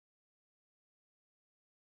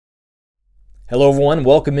Hello, everyone.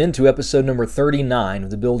 Welcome into episode number 39 of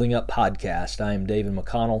the Building Up Podcast. I am David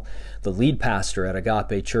McConnell, the lead pastor at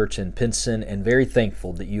Agape Church in Pinson, and very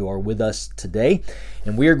thankful that you are with us today.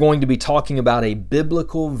 And we are going to be talking about a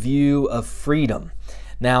biblical view of freedom.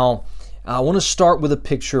 Now, I want to start with a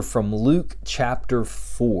picture from Luke chapter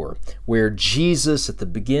 4, where Jesus, at the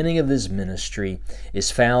beginning of his ministry,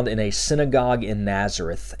 is found in a synagogue in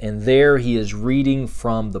Nazareth. And there he is reading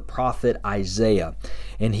from the prophet Isaiah.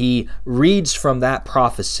 And he reads from that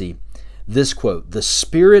prophecy this quote, "The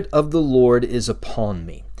Spirit of the Lord is upon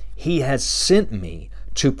me. He has sent me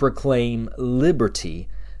to proclaim liberty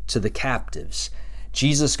to the captives."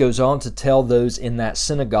 Jesus goes on to tell those in that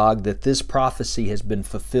synagogue that this prophecy has been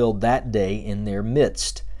fulfilled that day in their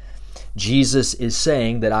midst. Jesus is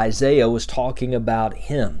saying that Isaiah was talking about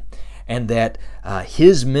him and that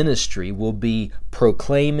his ministry will be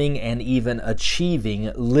proclaiming and even achieving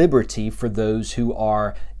liberty for those who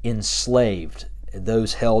are enslaved,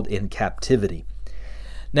 those held in captivity.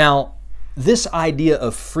 Now, this idea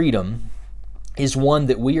of freedom is one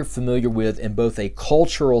that we are familiar with in both a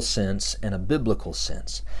cultural sense and a biblical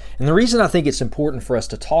sense. And the reason I think it's important for us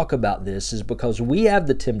to talk about this is because we have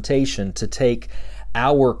the temptation to take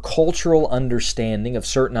our cultural understanding of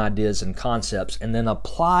certain ideas and concepts and then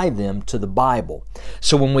apply them to the Bible.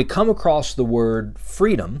 So when we come across the word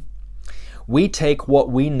freedom, we take what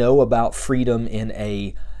we know about freedom in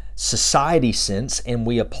a society sense and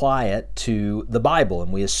we apply it to the Bible,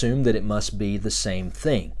 and we assume that it must be the same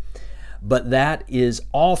thing. But that is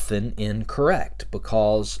often incorrect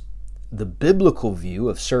because the biblical view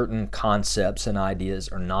of certain concepts and ideas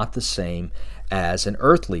are not the same as an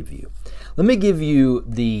earthly view. Let me give you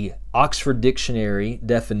the Oxford Dictionary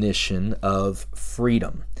definition of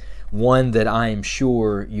freedom, one that I am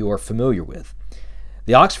sure you are familiar with.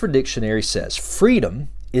 The Oxford Dictionary says, "Freedom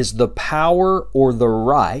is the power or the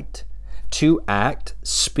right to act,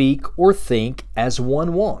 speak, or think as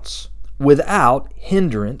one wants, without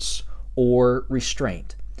hindrance or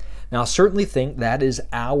restraint." Now, I certainly think that is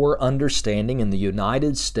our understanding in the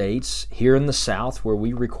United States, here in the South, where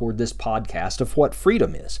we record this podcast, of what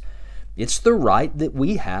freedom is. It's the right that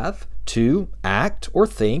we have to act or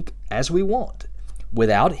think as we want,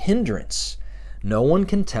 without hindrance. No one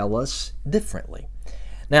can tell us differently.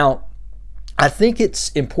 Now, I think it's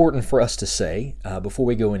important for us to say, before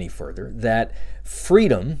we go any further, that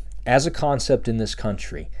freedom as a concept in this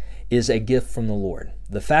country is a gift from the Lord.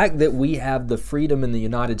 The fact that we have the freedom in the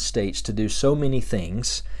United States to do so many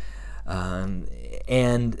things,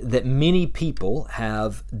 and that many people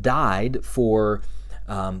have died for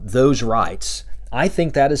those rights, I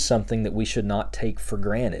think that is something that we should not take for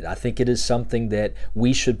granted. I think it is something that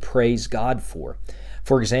we should praise God for.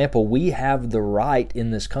 For example, we have the right in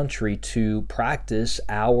this country to practice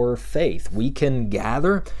our faith. We can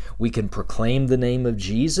gather, we can proclaim the name of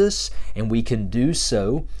Jesus, and we can do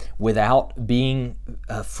so without being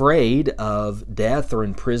afraid of death or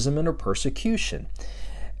imprisonment or persecution.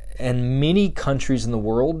 And many countries in the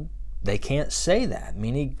world, they can't say that.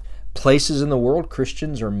 Many places in the world,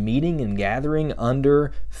 Christians are meeting and gathering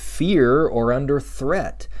under fear or under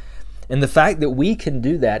threat. And the fact that we can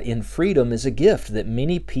do that in freedom is a gift that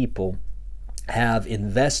many people have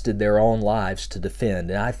invested their own lives to defend.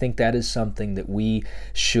 And I think that is something that we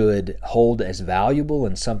should hold as valuable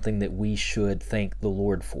and something that we should thank the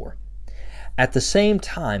Lord for. At the same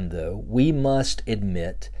time, though, we must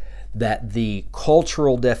admit that the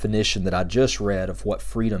cultural definition that I just read of what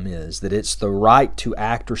freedom is, that it's the right to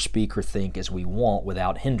act or speak or think as we want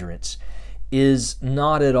without hindrance, is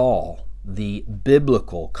not at all the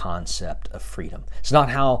biblical concept of freedom. It's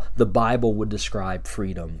not how the Bible would describe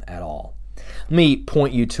freedom at all. Let me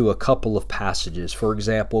point you to a couple of passages. For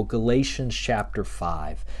example, Galatians chapter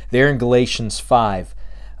 5. There in Galatians 5,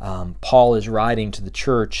 Paul is writing to the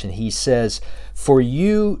church and he says, "For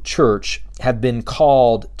you, church, have been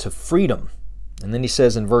called to freedom." And then he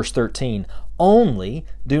says in verse 13, "Only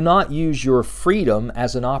do not use your freedom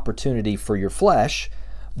as an opportunity for your flesh,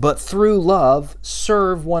 but through love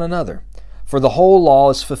serve one another. For the whole law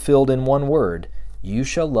is fulfilled in one word, you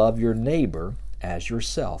shall love your neighbor as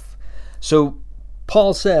yourself." So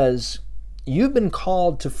Paul says, you've been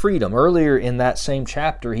called to freedom. Earlier in that same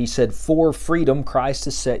chapter, he said, "For freedom Christ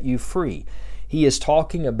has set you free." He is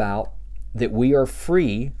talking about that we are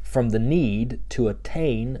free from the need to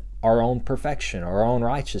attain our own perfection, our own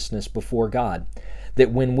righteousness before God.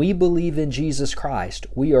 That when we believe in Jesus Christ,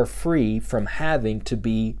 we are free from having to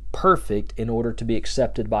be perfect in order to be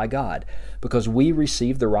accepted by God, because we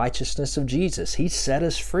receive the righteousness of Jesus. He set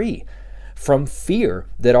us free from fear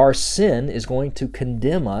that our sin is going to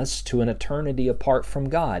condemn us to an eternity apart from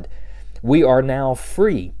God. We are now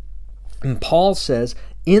free And Paul says,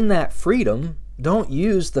 in that freedom, don't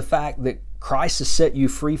use the fact that Christ has set you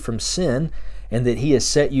free from sin and that He has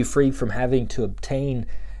set you free from having to obtain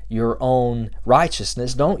your own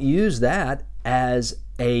righteousness. Don't use that as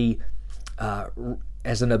an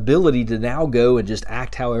ability to now go and just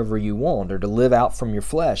act however you want or to live out from your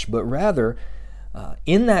flesh, but rather,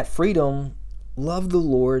 in that freedom, love the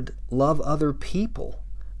Lord, love other people.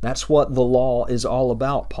 That's what the law is all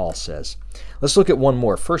about, Paul says. Let's look at one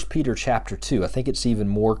more. 1 Peter chapter 2. I think it's even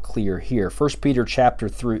more clear here. 1 Peter chapter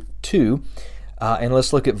 2, and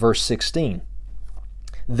let's look at verse 16.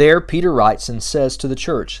 There, Peter writes and says to the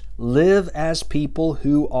church, live as people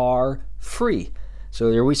who are free.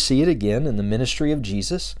 So there we see it again in the ministry of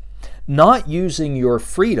Jesus. Not using your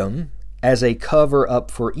freedom as a cover up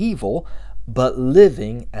for evil, but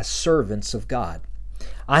living as servants of God.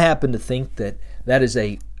 I happen to think that is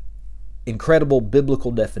a incredible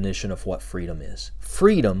biblical definition of what freedom is.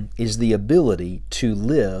 Freedom is the ability to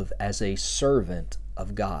live as a servant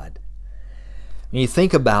of God. When you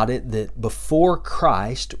think about it, that before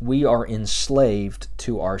Christ, we are enslaved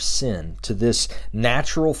to our sin, to this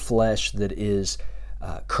natural flesh that is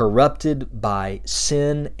corrupted by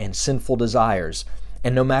sin and sinful desires.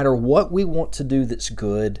 And no matter what we want to do that's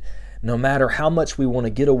good, no matter how much we want to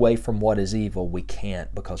get away from what is evil, we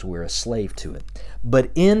can't because we're a slave to it. But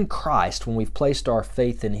in Christ, when we've placed our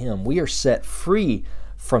faith in Him, we are set free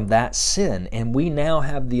from that sin, and we now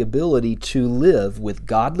have the ability to live with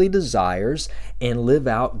godly desires and live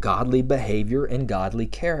out godly behavior and godly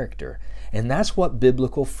character. And that's what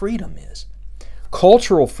biblical freedom is.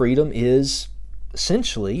 Cultural freedom is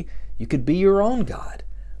essentially, you could be your own God.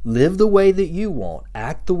 Live the way that you want,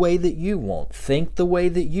 act the way that you want, think the way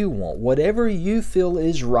that you want. Whatever you feel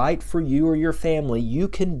is right for you or your family, you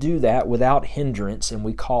can do that without hindrance, and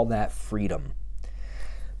we call that freedom.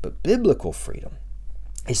 But biblical freedom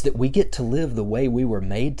is that we get to live the way we were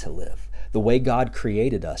made to live, the way God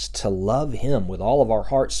created us, to love Him with all of our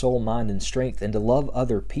heart, soul, mind, and strength, and to love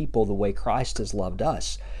other people the way Christ has loved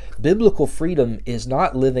us. Biblical freedom is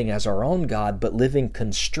not living as our own God, but living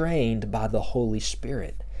constrained by the Holy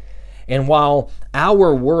Spirit. And while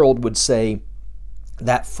our world would say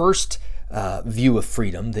that first view of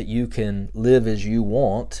freedom, that you can live as you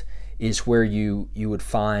want, is where you would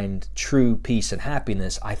find true peace and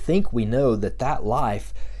happiness, I think we know that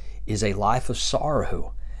life is a life of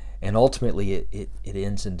sorrow, and ultimately it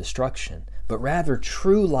ends in destruction. But rather,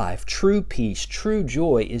 true life, true peace, true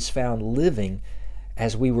joy is found living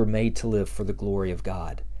as we were made to live for the glory of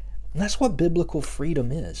God. And that's what biblical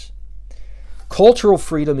freedom is. Cultural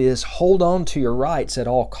freedom is hold on to your rights at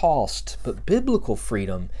all costs, but biblical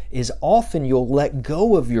freedom is often you'll let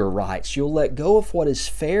go of your rights. You'll let go of what is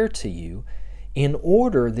fair to you in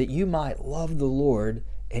order that you might love the Lord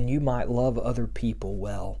and you might love other people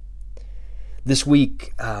well. This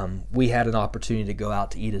week, we had an opportunity to go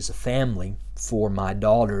out to eat as a family for my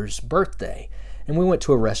daughter's birthday. And we went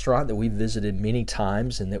to a restaurant that we visited many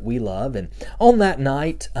times and that we love. And on that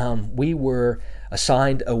night, we were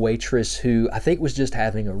assigned a waitress who I think was just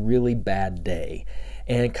having a really bad day.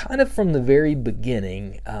 And kind of from the very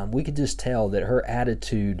beginning, we could just tell that her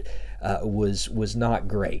attitude was not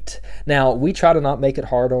great. Now, we try to not make it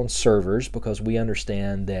hard on servers because we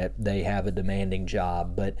understand that they have a demanding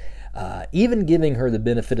job. But even giving her the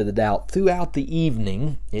benefit of the doubt throughout the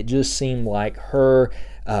evening, it just seemed like her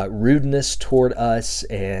rudeness toward us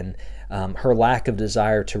and her lack of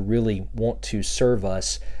desire to really want to serve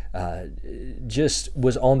us just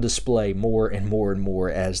was on display more and more and more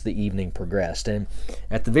as the evening progressed. And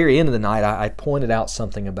at the very end of the night, I pointed out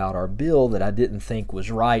something about our bill that I didn't think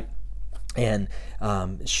was right. And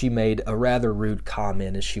she made a rather rude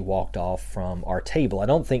comment as she walked off from our table. I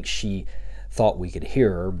don't think she thought we could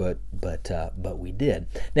hear her, but we did.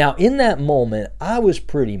 Now, in that moment, I was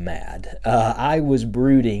pretty mad. I was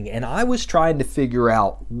brooding, and I was trying to figure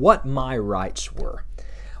out what my rights were.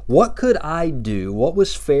 What could I do? What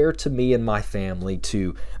was fair to me and my family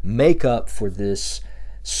to make up for this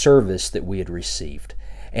service that we had received?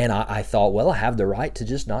 And I thought, well, I have the right to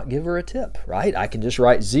just not give her a tip, right? I can just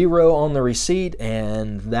write 0 on the receipt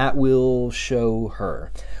and that will show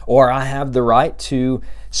her. Or I have the right to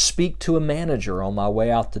speak to a manager on my way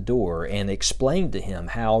out the door and explain to him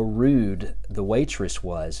how rude the waitress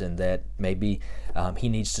was and that maybe he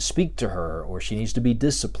needs to speak to her or she needs to be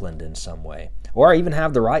disciplined in some way. Or I even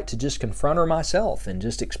have the right to just confront her myself and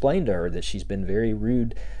just explain to her that she's been very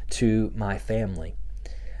rude to my family.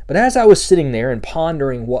 But as I was sitting there and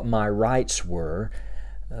pondering what my rights were,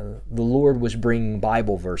 the Lord was bringing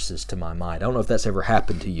Bible verses to my mind. I don't know if that's ever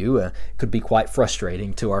happened to you. It could be quite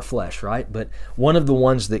frustrating to our flesh, right? But one of the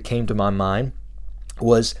ones that came to my mind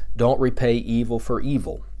was don't repay evil for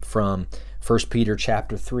evil, from 1 Peter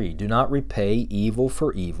chapter 3. Do not repay evil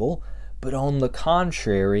for evil, but on the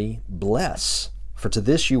contrary, bless. For to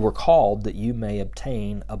this you were called, that you may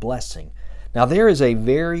obtain a blessing. Now there is a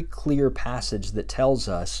very clear passage that tells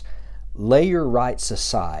us, lay your rights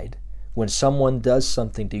aside when someone does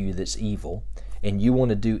something to you that's evil, and you want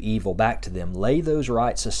to do evil back to them. Lay those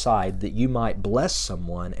rights aside that you might bless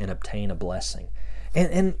someone and obtain a blessing.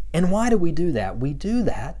 And why do we do that? We do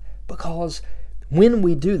that because when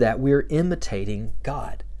we do that, we're imitating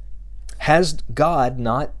God. Has God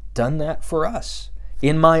not done that for us?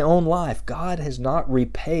 In my own life, God has not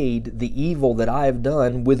repaid the evil that I have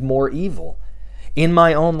done with more evil. In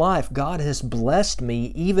my own life, God has blessed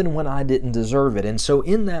me even when I didn't deserve it. And so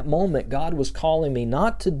in that moment, God was calling me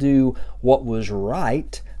not to do what was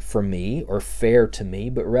right for me or fair to me,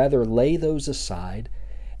 but rather lay those aside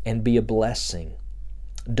and be a blessing.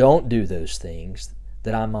 Don't do those things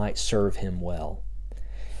that I might serve Him well.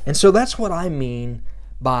 And so that's what I mean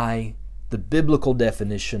by the biblical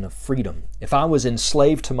definition of freedom. If I was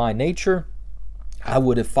enslaved to my nature, I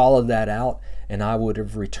would have followed that out, and I would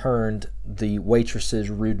have returned the waitress's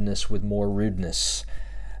rudeness with more rudeness.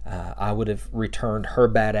 I would have returned her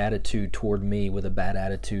bad attitude toward me with a bad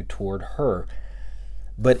attitude toward her.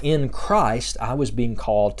 But in Christ, I was being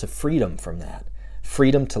called to freedom from that.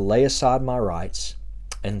 Freedom to lay aside my rights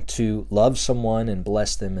and to love someone and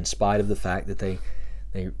bless them in spite of the fact that they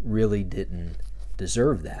really didn't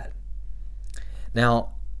deserve that.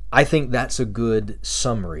 Now, I think that's a good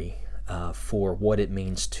summary for what it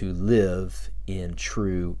means to live in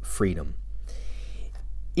true freedom.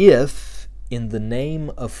 If, in the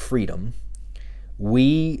name of freedom,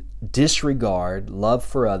 we disregard love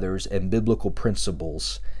for others and biblical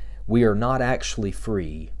principles, we are not actually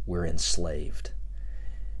free, we're enslaved.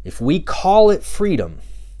 If we call it freedom,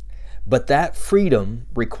 but that freedom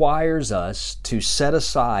requires us to set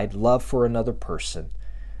aside love for another person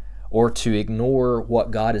or to ignore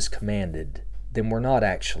what God has commanded, then we're not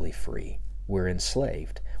actually free. We're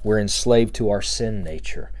enslaved. We're enslaved to our sin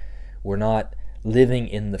nature. We're not living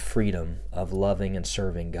in the freedom of loving and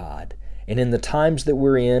serving God. And in the times that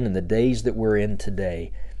we're in and the days that we're in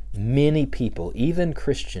today, many people, even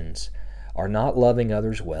Christians, are not loving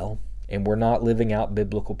others well, and we're not living out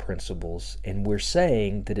biblical principles, and we're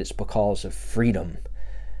saying that it's because of freedom,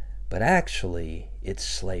 but actually it's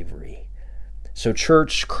slavery. So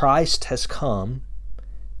church, Christ has come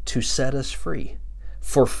to set us free.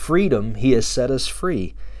 For freedom, He has set us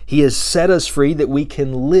free. He has set us free that we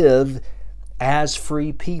can live as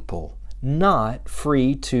free people, not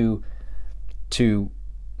free to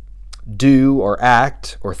do or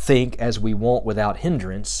act or think as we want without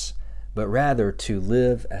hindrance, but rather to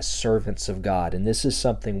live as servants of God. And this is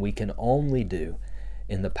something we can only do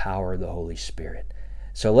in the power of the Holy Spirit.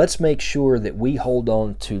 So let's make sure that we hold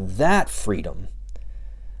on to that freedom,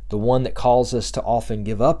 the one that calls us to often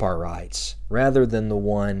give up our rights, rather than the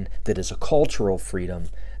one that is a cultural freedom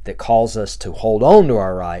that calls us to hold on to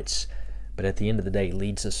our rights, but at the end of the day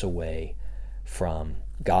leads us away from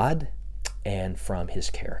God and from His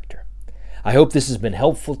character. I hope this has been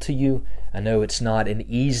helpful to you. I know it's not an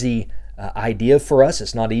easy idea for us.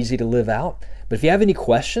 It's not easy to live out. But if you have any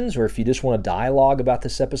questions or if you just want to dialogue about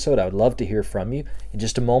this episode, I would love to hear from you. In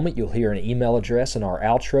just a moment, you'll hear an email address in our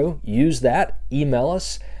outro. Use that. Email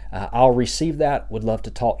us. I'll receive that. Would love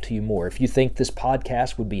to talk to you more. If you think this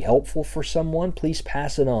podcast would be helpful for someone, please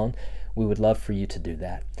pass it on. We would love for you to do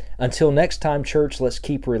that. Until next time, church, let's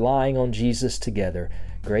keep relying on Jesus together.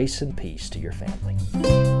 Grace and peace to your family.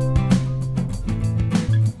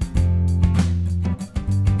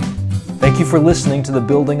 Thank you for listening to the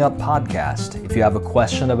Building Up Podcast. If you have a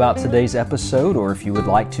question about today's episode or if you would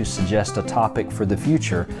like to suggest a topic for the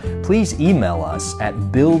future, please email us at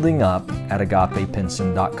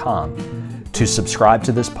buildingup@agapepinson.com. To subscribe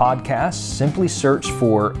to this podcast, simply search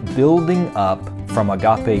for Building Up from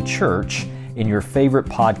Agape Church in your favorite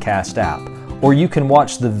podcast app, or you can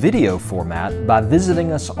watch the video format by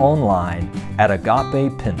visiting us online at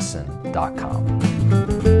agapepinson.com.